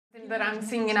that I'm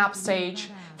singing upstage.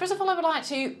 First of all, I would like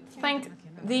to thank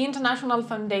the International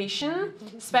Foundation,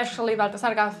 especially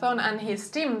Baltasar Garzón and his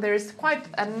team. There is quite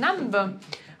a number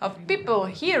of people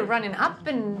here running up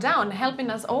and down, helping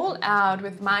us all out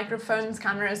with microphones,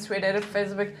 cameras, Twitter,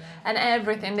 Facebook, and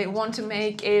everything. They want to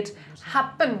make it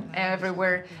happen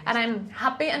everywhere. And I'm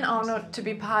happy and honored to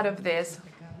be part of this.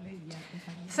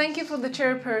 Thank you for the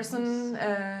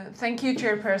chairperson. Thank you,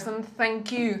 chairperson.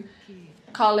 Thank you,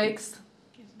 colleagues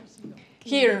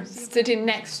here sitting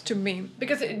next to me,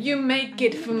 because you make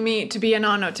it for me to be an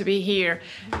honor to be here.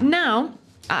 Now,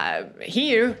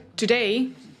 here today,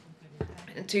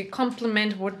 to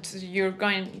complement what you're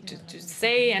going to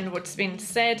say and what's been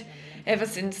said ever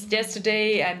since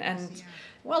yesterday and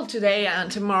well, today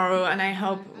and tomorrow, and I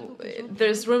hope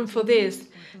there's room for this.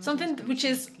 Something which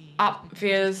is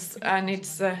obvious, and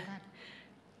it's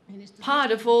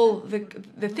part of all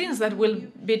the things that we'll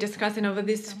be discussing over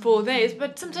these 4 days,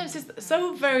 but sometimes it's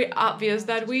so very obvious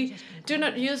that we do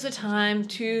not use the time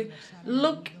to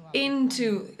look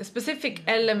into specific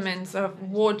elements of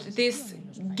what this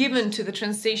given to the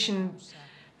transition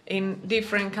in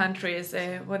different countries,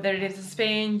 whether it is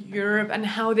Spain, Europe, and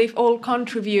how they've all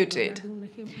contributed.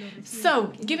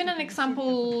 So, giving an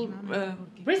example,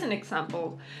 recent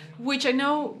example, which I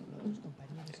know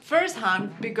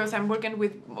firsthand because I'm working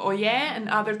with Oye and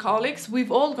other colleagues,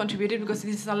 we've all contributed because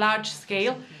this is a large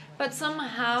scale, but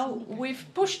somehow we've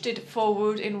pushed it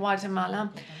forward in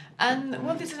Guatemala. And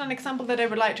well, this is an example that I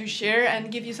would like to share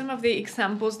and give you some of the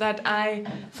examples that I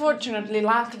fortunately,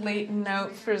 luckily know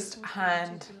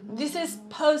firsthand. This is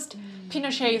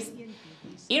post-Pinochet's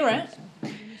era,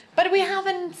 but we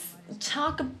haven't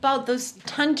talked about those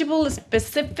tangible,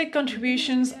 specific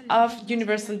contributions of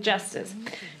universal justice.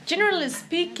 Generally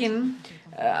speaking,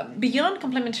 beyond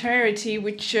complementarity,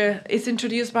 which is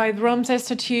introduced by the Rome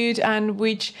Statute and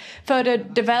which further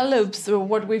develops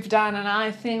what we've done, and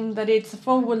I think that it's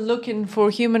forward-looking for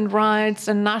human rights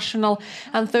and national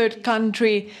and third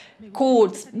country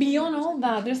courts. Beyond all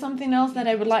that, there's something else that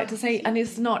I would like to say, and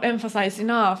it's not emphasized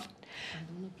enough.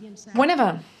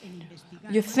 Whenever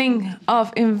you think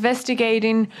of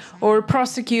investigating or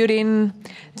prosecuting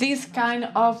these kind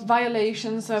of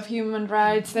violations of human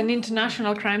rights and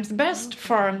international crimes, the best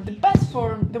form,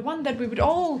 the one that we would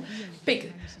all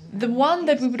pick, the one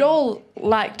that we would all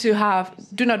like to have,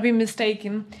 do not be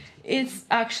mistaken, is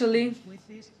actually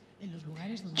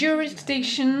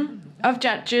jurisdiction of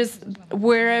judges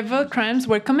wherever crimes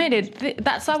were committed.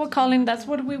 That's our calling, that's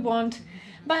what we want.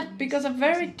 But because of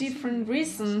very different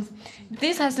reasons,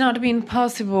 this has not been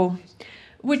possible,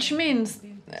 which means,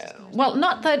 well,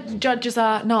 not that judges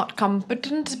are not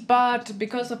competent, but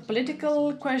because of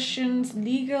political questions,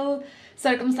 legal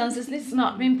circumstances, this has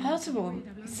not been possible.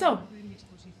 So,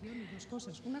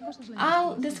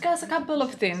 I'll discuss a couple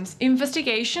of things.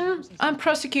 Investigation and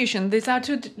prosecution, these are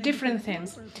two different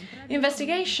things.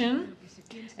 Investigation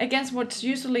against what's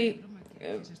usually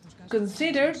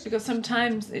considered, because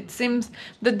sometimes it seems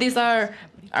that these are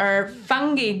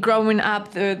fungi growing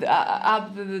up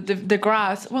the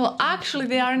grass. Well, actually,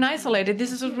 they are isolated.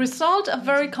 This is a result of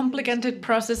very complicated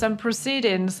process and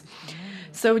proceedings.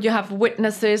 So you have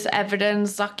witnesses,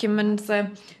 evidence, documents,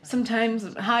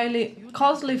 sometimes highly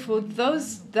costly for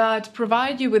those that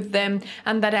provide you with them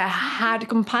and that had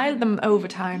compiled them over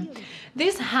time.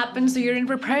 This happens during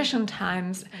repression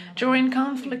times, during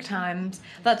conflict times.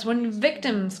 That's when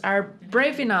victims are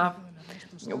brave enough.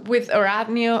 With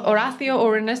Horacio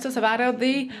or Ernesto Zavala,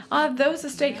 they are those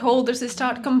stakeholders that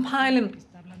start compiling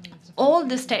all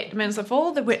the statements of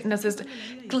all the witnesses,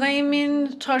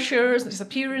 claiming tortures,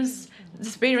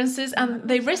 disappearances, and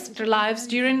they risked their lives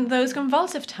during those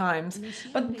convulsive times.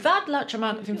 But that large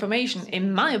amount of information,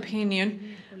 in my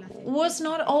opinion, was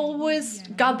not always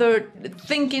gathered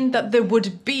thinking that there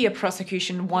would be a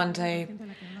prosecution one day.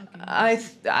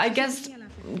 I guess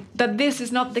that this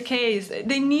is not the case.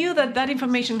 They knew that that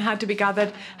information had to be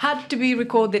gathered, had to be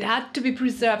recorded, had to be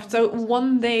preserved, so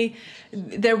one day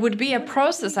there would be a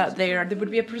process out there, there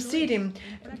would be a proceeding.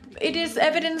 It is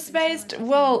evidence-based?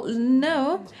 Well,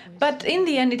 no, but in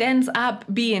the end it ends up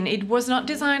being. It was not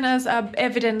designed as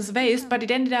evidence-based, but it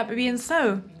ended up being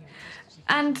so.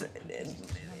 And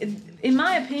in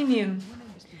my opinion,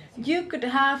 you could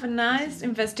have a nice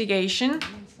investigation,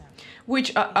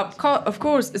 which of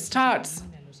course starts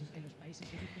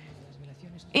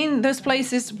in those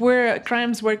places where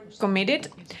crimes were committed,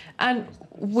 and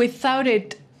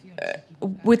without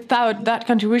that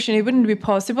contribution, it wouldn't be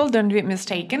possible, don't be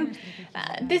mistaken.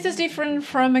 This is different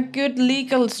from a good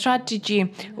legal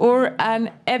strategy or an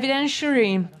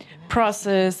evidentiary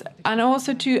process, and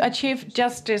also to achieve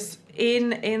justice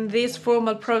in this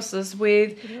formal process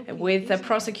with a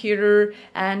prosecutor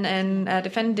and a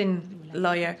defending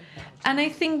lawyer. And I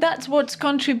think that's what's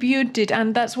contributed,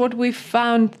 and that's what we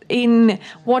found in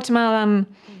Guatemalan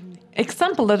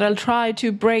example that I'll try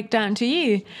to break down to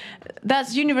you.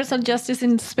 That's universal justice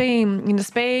in Spain. In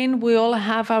Spain, we all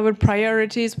have our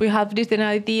priorities, we have different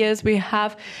ideas, we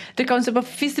have the concept of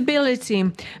feasibility,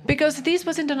 because this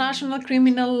was international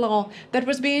criminal law that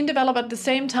was being developed at the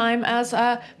same time as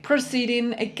a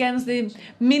proceeding against the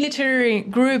military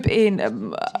group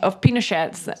of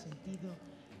Pinochet's.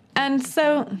 And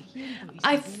so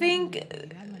I think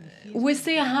we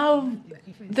see how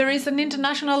there is an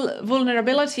international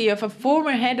vulnerability of a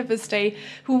former head of a state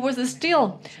who was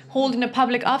still holding a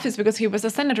public office because he was a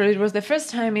senator. It was the first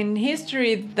time in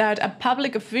history that a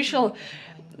public official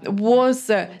was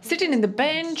sitting in the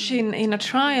bench in a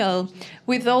trial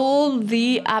with all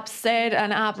the upset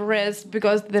and uprest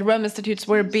because the Rome Statutes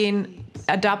were being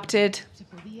adopted.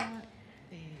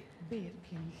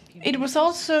 It was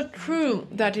also true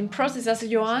that in process, as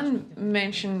Joan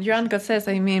mentioned, Joan Garces,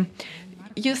 I mean,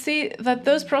 you see that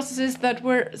those processes that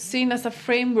were seen as a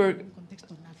framework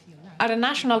at a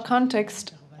national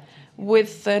context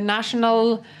with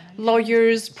national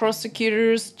lawyers,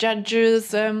 prosecutors, judges,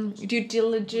 due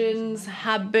diligence,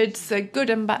 habits,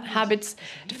 good and bad habits,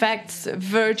 defects,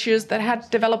 virtues that had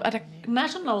developed at a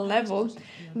national level,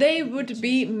 they would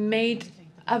be made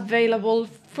available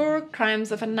for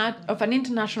crimes of an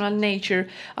international nature.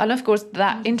 And of course,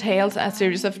 that entails a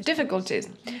series of difficulties.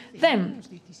 Then,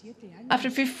 after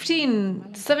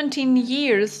 15, 17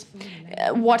 years,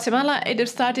 Guatemala, it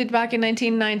started back in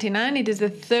 1999. It is the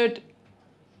third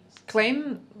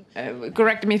claim,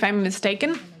 correct me if I'm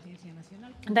mistaken,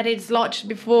 that it's lodged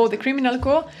before the criminal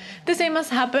court. The same has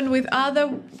happened with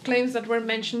other claims that were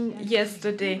mentioned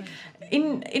yesterday.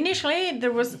 Initially,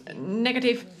 there was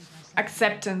negative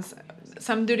acceptance.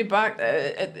 Somebody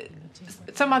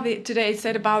today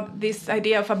said about this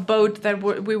idea of a boat that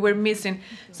we were missing.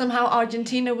 Somehow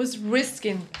Argentina was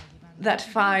risking that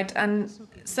fight, and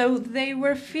so they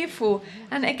were fearful.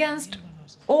 And against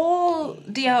all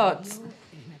the odds,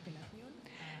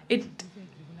 it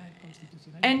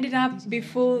ended up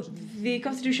before the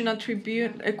Constitutional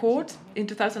Court in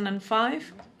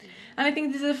 2005. And I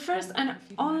think this is the first and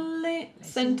only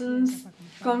sentence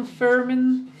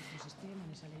confirming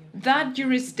that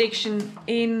jurisdiction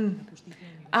in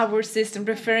our system,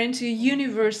 referring to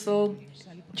universal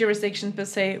jurisdiction per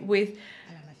se, with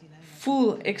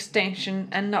full extension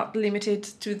and not limited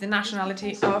to the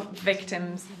nationality of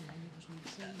victims.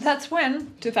 That's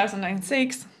when,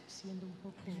 2006,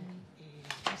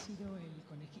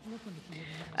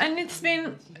 and it's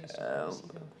been,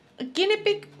 guinea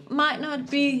pig might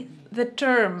not be the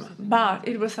term, but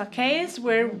it was a case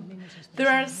where there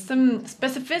are some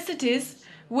specificities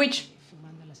which,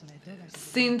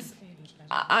 since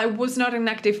I was not an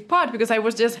active part because I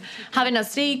was just having a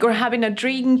cig or having a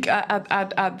drink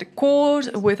at the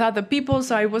court with other people,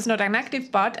 so I was not an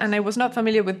active part and I was not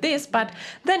familiar with this. But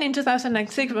then in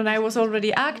 2006, when I was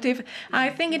already active, I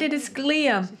think it is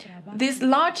clear this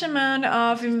large amount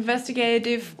of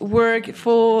investigative work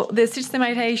for the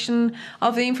systematization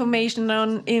of the information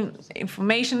on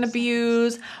information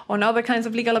abuse, on other kinds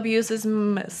of legal abuses,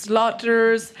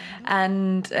 slaughters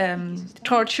and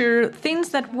torture, things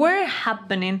that were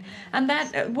happening and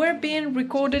that were being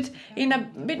recorded in a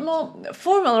bit more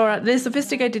formal or at least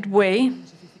sophisticated way.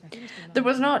 There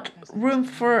was not room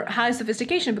for high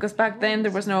sophistication because back then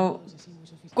there was no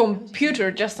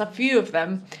computer, just a few of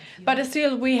them. But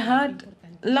still, we had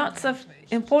lots of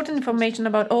important information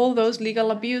about all those legal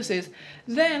abuses.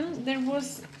 Then there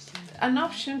was an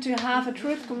option to have a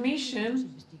truth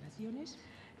commission,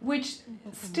 which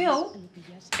still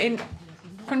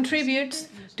contributes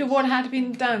to what had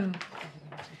been done.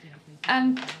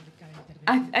 And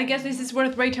I guess this is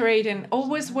worth reiterating,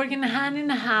 always working hand in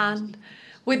hand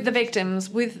with the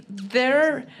victims, with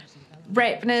their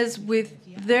braveness, with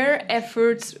their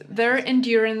efforts, their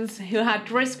endurance, who had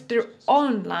risked their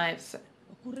own lives.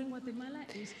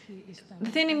 The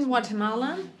thing in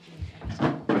Guatemala,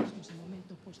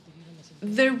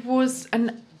 there was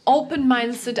an open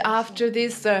mindset after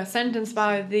this sentence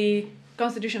by the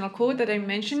Constitutional Court that I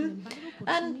mentioned.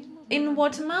 And in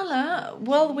Guatemala,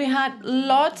 well, we had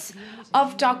lots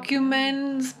of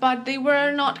documents, but they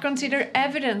were not considered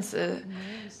evidence.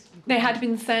 They had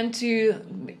been sent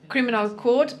to criminal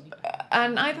court,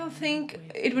 and I don't think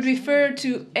it would be fair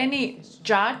to any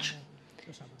judge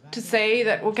to say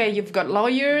that, okay, you've got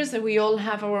lawyers, and we all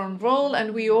have our own role,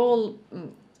 and we all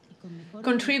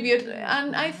contribute.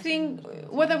 And I think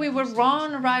whether we were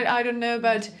wrong or right, I don't know,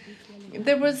 but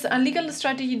there was a legal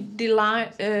strategy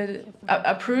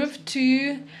approved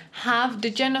to have the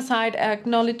genocide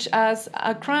acknowledged as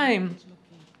a crime.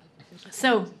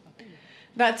 So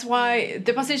that's why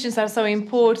the positions are so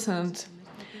important.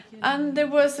 And there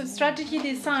was a strategy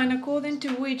design according to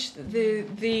which the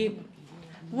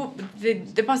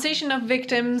position of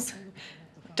victims,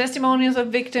 testimonials of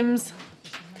victims,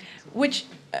 which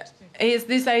is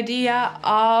this idea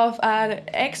of an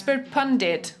expert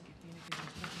pundit,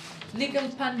 legal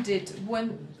pundit,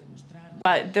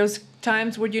 by those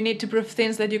times where you need to prove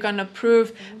things that you cannot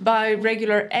prove by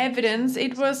regular evidence.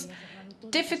 It was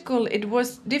difficult. It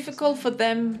was difficult for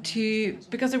them to,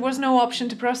 because there was no option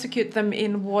to prosecute them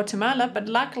in Guatemala. But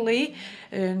luckily,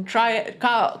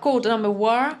 court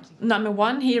number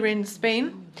one here in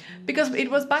Spain, because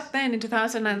it was back then in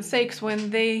 2006 when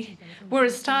they were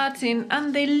starting,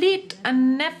 and they lead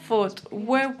an effort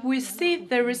where we see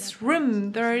there is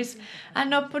room, there is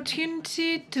an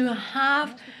opportunity to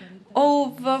have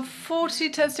over 40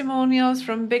 testimonials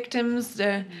from victims,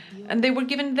 and they were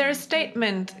given their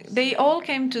statement. They all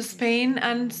came to Spain,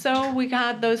 and so we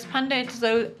had those pundits,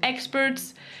 those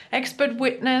experts, expert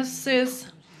witnesses.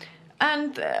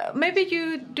 And maybe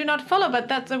you do not follow, but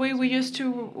that's the way we used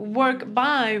to work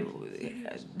by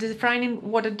defining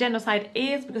what a genocide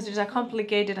is, because it's a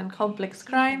complicated and complex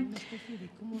crime.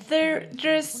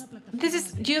 This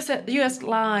is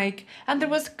US-like, and there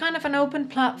was kind of an open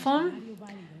platform.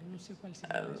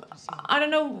 I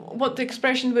don't know what the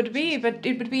expression would be, but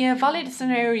it would be a valid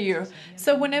scenario.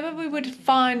 So whenever we would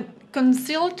find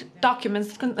concealed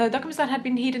documents, documents that had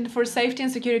been hidden for safety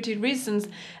and security reasons,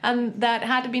 and that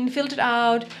had been filtered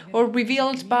out or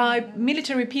revealed by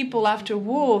military people after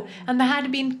war, and that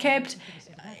had been kept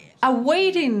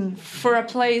awaiting for a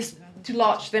place to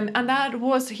lodge them, and that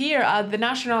was here at the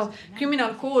National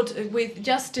Criminal Court with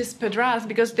Justice Pedraz,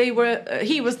 because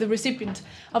he was the recipient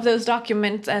of those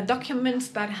documents, documents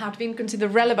that had been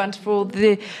considered relevant for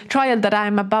the trial that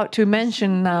I'm about to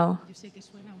mention now.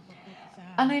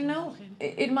 And I know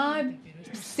it might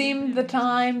seem the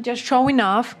time just showing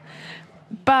off,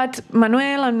 but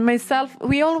Manuel and myself,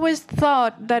 we always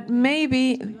thought that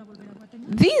maybe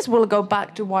these will go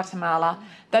back to Guatemala,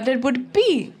 that it would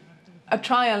be a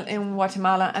trial in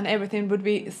Guatemala and everything would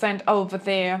be sent over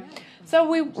there. So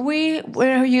we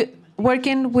were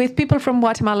working with people from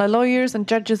Guatemala, lawyers and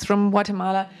judges from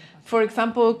Guatemala. For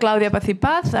example, Claudia Paz y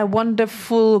Paz, a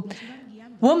wonderful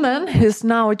woman who's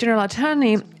now a general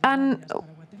attorney, and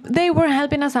they were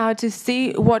helping us out to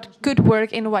see what could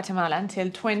work in Guatemala. Until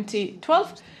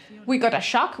 2012, we got a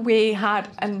shock. We had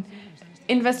an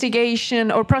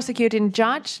investigation or prosecuting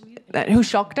judge who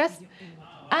shocked us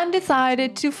and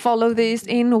decided to follow this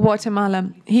in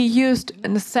Guatemala. He used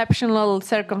an exceptional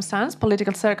circumstance,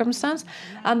 political circumstance,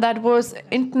 and that was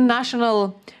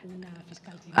international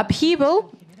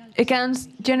upheaval against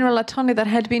general attorney that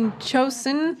had been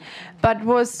chosen, but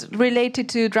was related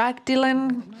to drug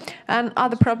dealing and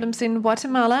other problems in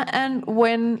Guatemala. And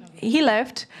when he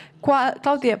left,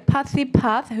 Claudia Paz y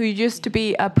Paz, who used to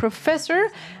be a professor,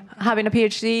 having a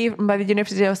PhD by the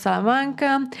University of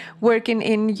Salamanca, working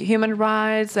in human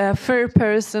rights, a fair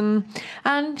person,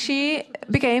 and she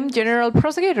became general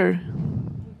prosecutor.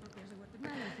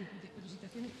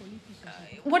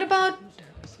 What about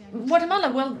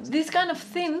Guatemala? Well, these kind of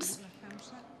things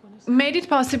made it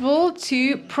possible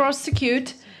to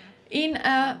prosecute in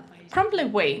a promptly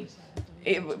way.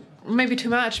 Maybe too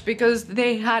much, because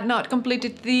they had not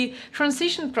completed the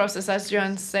transition process, as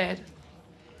Joan said.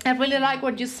 I really like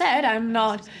what you said. I'm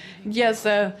not just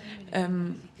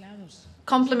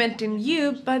complimenting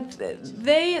you, but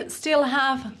they still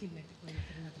have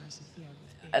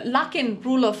lacking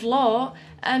rule of law,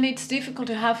 and it's difficult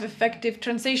to have effective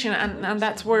transition, and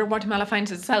that's where Guatemala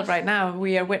finds itself right now.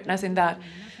 We are witnessing that.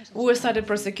 We started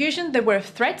prosecution. There were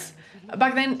threats.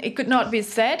 Back then, it could not be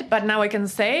said, but now I can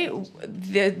say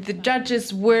the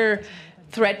judges were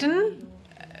threatened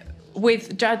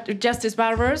with justice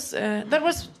barbers. That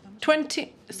was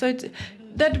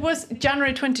that was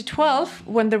January 2012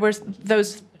 when there were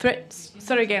those threats.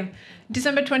 Sorry again,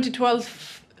 December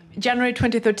 2012, January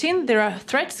 2013. There are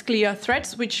threats, clear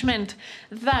threats, which meant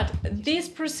that these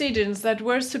proceedings that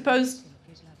were supposed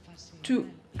to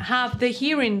have the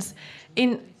hearings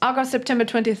in August, September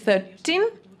 2013,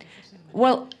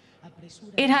 well,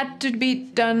 it had to be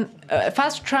done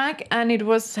fast track, and it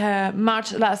was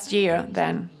March last year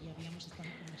then.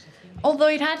 Although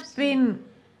it had been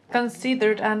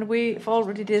considered, and we've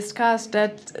already discussed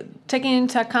that, taking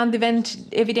into account the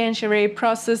evidentiary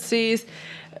processes,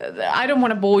 I don't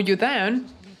want to bore you down,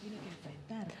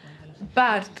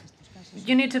 but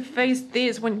you need to face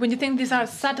this when you think these are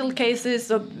subtle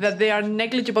cases, or that they are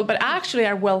negligible, but actually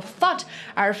are well thought,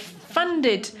 are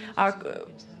funded, are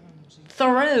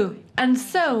thorough. And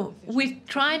so we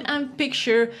try and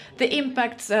picture the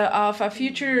impacts of a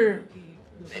future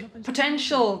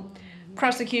potential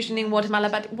prosecution in Guatemala.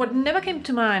 But what never came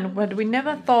to mind, what we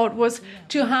never thought, was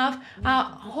to have a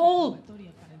whole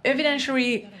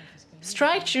evidentiary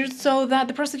structure so that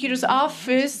the prosecutor's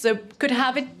office could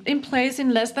have it in place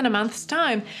in less than a month's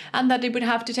time, and that they would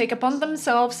have to take upon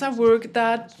themselves a work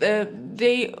that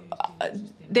they've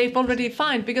already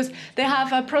defined, because they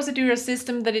have a procedural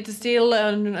system that it is still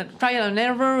trial and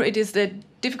error. It is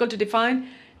difficult to define.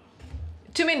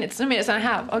 2 minutes and a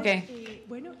half. Okay.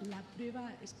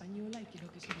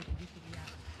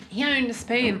 Here in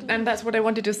Spain, and that's what I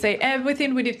wanted to say,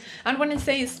 everything we did, and when I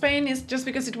say Spain, is just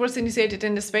because it was initiated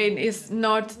in Spain, is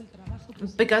not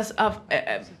because of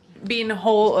being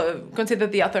whole,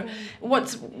 considered the author.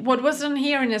 What wasn't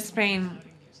here in Spain,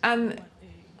 and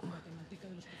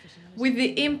with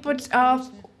the input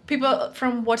of people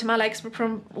from Guatemala, experts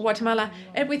from Guatemala,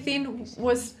 everything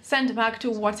was sent back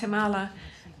to Guatemala.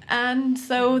 And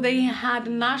so they had a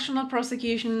national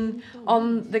prosecution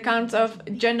on the counts of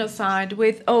genocide,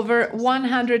 with over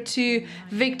 102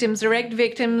 victims, direct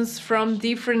victims from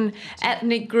different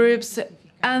ethnic groups,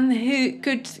 and who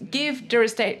could give their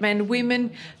statement.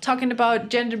 Women talking about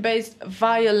gender-based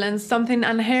violence, something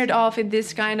unheard of in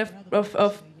this kind of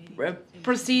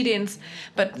proceedings,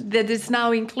 but that is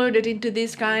now included into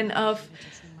this kind of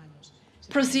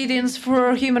proceedings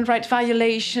for human rights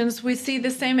violations. We see the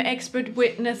same expert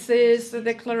witnesses,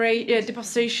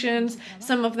 depositions.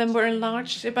 Some of them were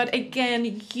enlarged, but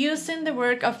again, using the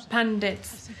work of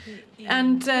pundits.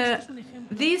 And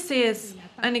this is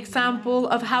an example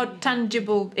of how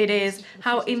tangible it is,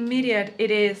 how immediate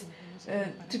it is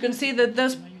to consider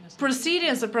those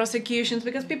proceedings of prosecutions,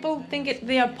 because people think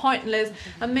they are pointless,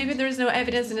 and maybe there is no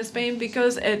evidence in Spain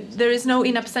because there is no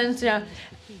in absentia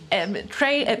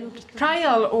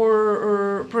trial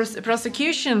or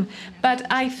prosecution. But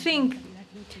I think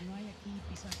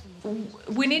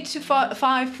we need to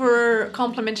fight for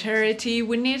complementarity.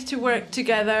 We need to work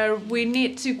together. We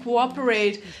need to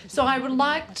cooperate. So I would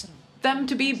like them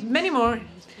to be many more.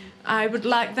 I would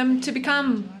like them to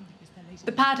become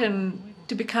the pattern,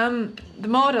 to become the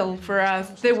model for us.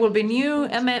 There will be new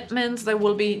amendments. There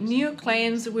will be new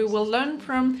claims. We will learn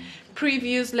from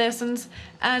previous lessons.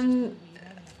 And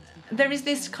there is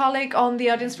this colleague on the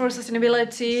Audience for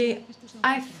Sustainability.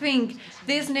 I think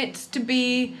this needs to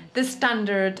be the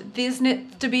standard. This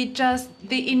needs to be just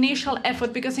the initial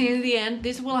effort, because in the end,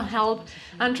 this will help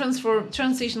and transform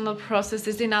transitional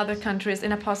processes in other countries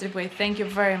in a positive way. Thank you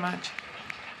very much.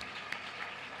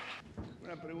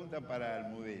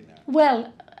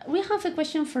 Well, we have a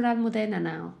question for Almudena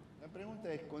now.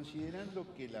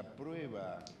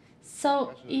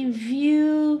 So, in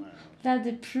view that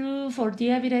the proof or the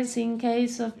evidence in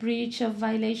case of breach or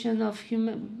violation of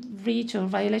human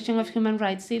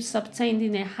rights is obtained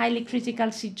in a highly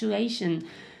critical situation,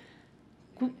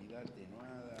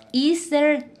 is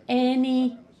there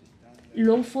any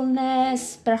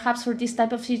lawfulness, perhaps, for this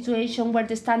type of situation where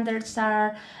the standards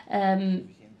are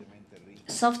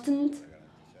softened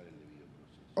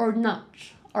or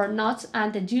not,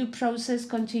 and the due process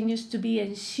continues to be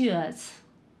ensured?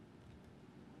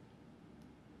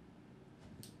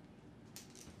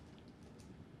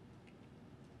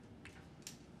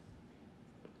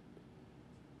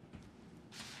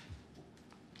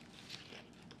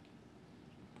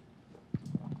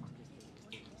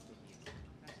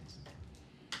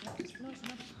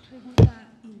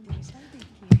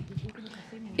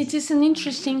 It is an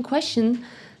interesting question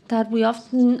that we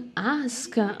often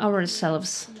ask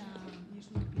ourselves.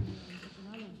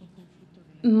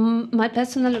 My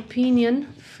personal opinion,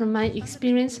 from my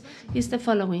experience, is the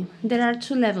following. There are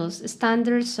two levels: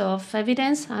 standards of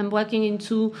evidence. I'm working in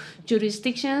two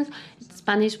jurisdictions, the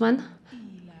Spanish one,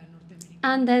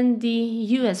 and then the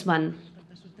US one.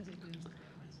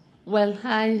 Well,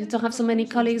 I don't have so many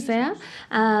colleagues there,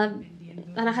 and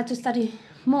I had to study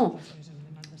more.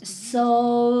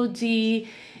 So the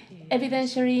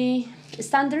evidentiary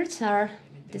standards are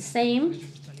the same.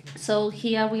 So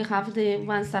here we have the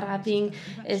ones that have been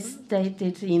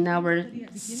stated in our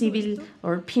civil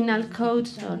or penal code.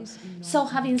 So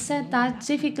having said that,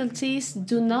 difficulties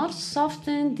do not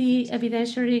soften the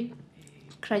evidentiary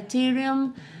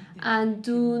criterion and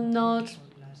do not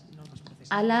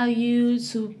allow you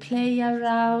to play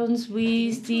around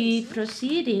with the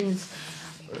proceedings.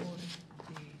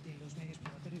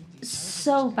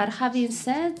 So, but having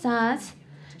said that,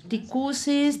 the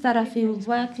courses that I've been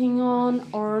working on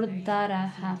or that I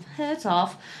have heard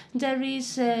of, there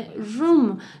is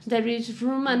room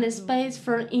and a space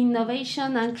for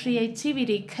innovation and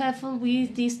creativity. Careful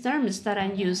with these terms that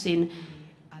I'm using.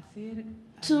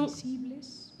 To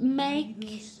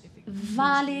make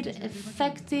valid,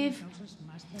 effective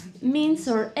means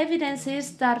or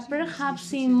evidences that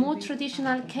perhaps in more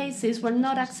traditional cases were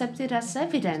not accepted as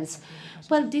evidence.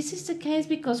 Well, this is the case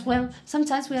because, well,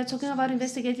 sometimes we are talking about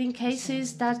investigating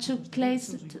cases that took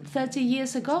place 30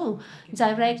 years ago.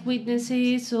 Direct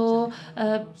witnesses or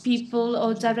people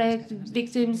or direct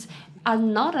victims are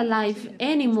not alive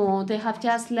anymore. They have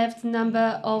just left a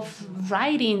number of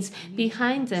writings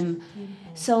behind them.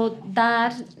 So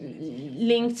that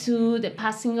linked to the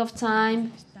passing of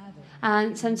time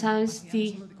and sometimes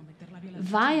the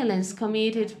violence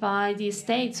committed by the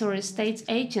states or state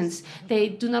agents. They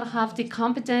do not have the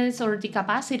competence or the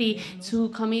capacity to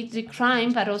commit the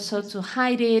crime, but also to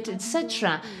hide it,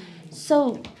 etc.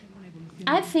 So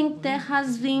I think there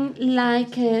has been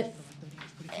like a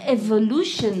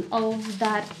evolution of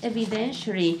that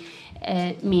evidentiary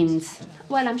means.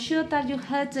 Well, I'm sure that you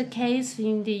heard the case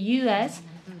in the US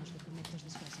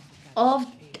of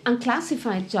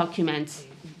unclassified documents,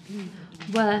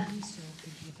 where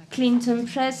Clinton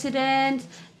president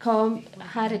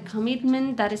had a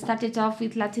commitment that started off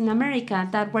with Latin America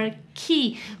that were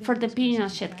key for the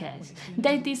Pinochet case.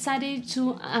 They decided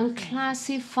to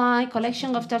unclassify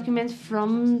collection of documents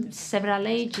from several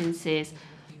agencies.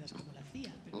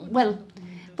 Well,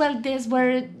 these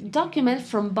were documents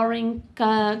from borrowing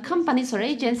companies or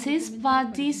agencies,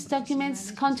 but these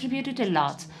documents contributed a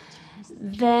lot.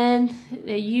 Then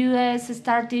the US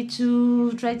started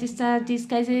to register these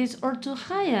cases or to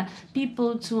hire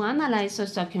people to analyze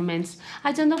those documents.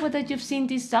 I don't know whether you've seen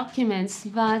these documents,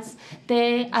 but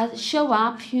they show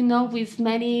up, with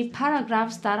many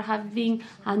paragraphs that have been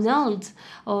annulled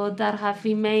or that have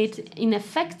been made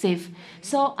ineffective.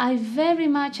 So I very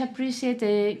much appreciate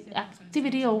the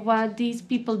activity of what these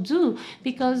people do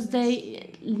because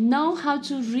they know how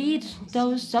to read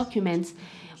those documents.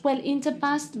 Well, in the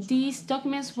past, these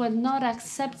documents were not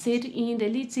accepted in the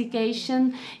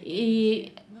litigation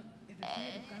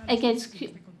against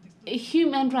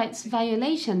human rights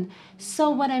violation.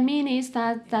 So what I mean is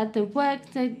that the work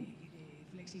that...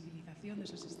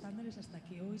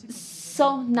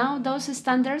 So now those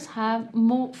standards have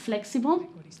more flexible.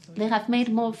 They have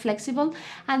made more flexible,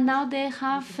 and now they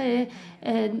have... they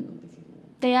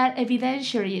are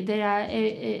evidentiary.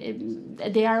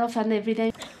 They are of an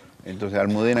evidence. Entonces,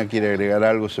 Almudena quiere agregar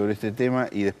algo sobre este tema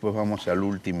y después vamos al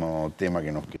último tema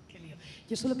que nos queda.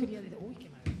 Yo solo quería decir, uy, qué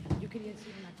maravilla. Yo quería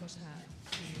decir una cosa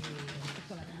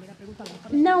respecto a la primera pregunta.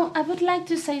 No, I would like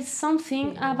to say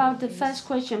something about the first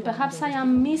question. Perhaps I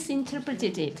am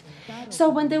misinterpreted it. So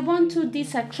when they want to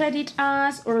discredit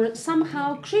us or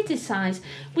somehow criticize,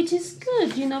 which is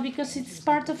good, because it's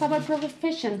part of our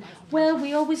profession, well,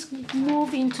 we always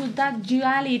move into that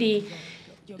duality.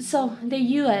 So the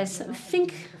US,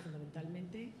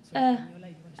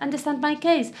 understand my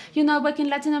case. I work in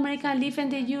Latin America, I live in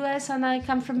the US, and I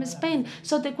come from Spain.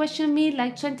 So they question me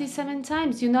like 27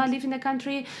 times. I live in a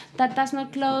country that does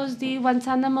not close the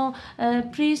Guantanamo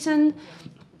prison.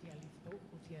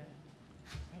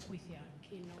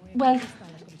 Well,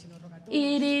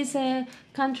 it is a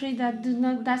country that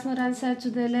does not answer to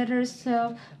the letters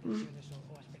of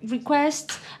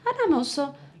requests, and I'm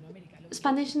also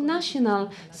Spanish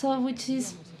national. So, which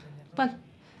is, but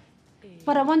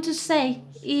what I want to say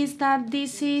is that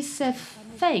this is a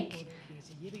fake.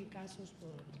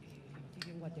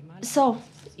 So,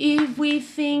 if we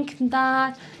think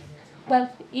that, well,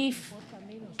 if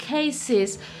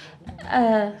cases,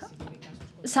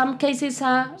 some cases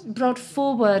are brought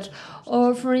forward,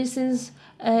 or for instance,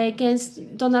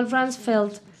 against Donald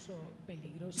Rumsfeld,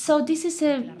 so this is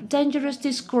a dangerous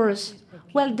discourse.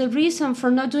 Well, the reason for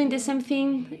not doing the same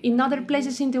thing in other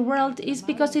places in the world is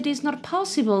because it is not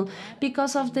possible,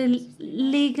 because of the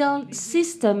legal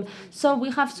system. So we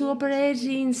have to operate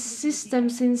in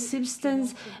systems,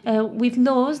 with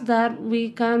laws that we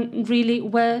can really,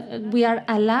 we are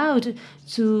allowed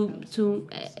to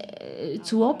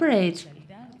operate.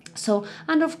 So,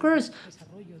 and of course,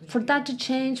 for that to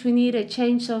change, we need a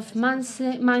change of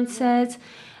mindset,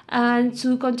 and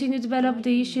to continue to develop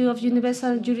the issue of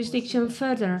universal jurisdiction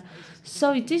further.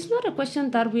 So it is not a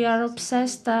question that we are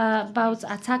obsessed about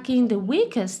attacking the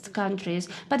weakest countries,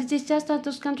 but it is just that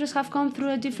those countries have gone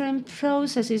through different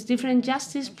processes, different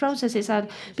justice processes, and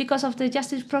because of the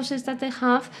justice process that they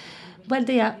have, well,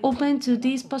 they are open to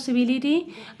this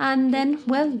possibility, and then,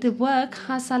 well, the work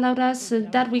has allowed us,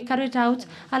 that we carried out,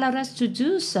 allowed us to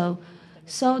do so.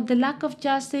 So the lack of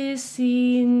justice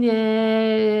in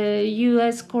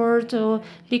U.S. court or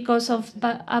because of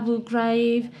Abu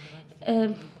Ghraib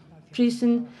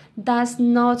prison does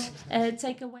not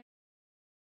take away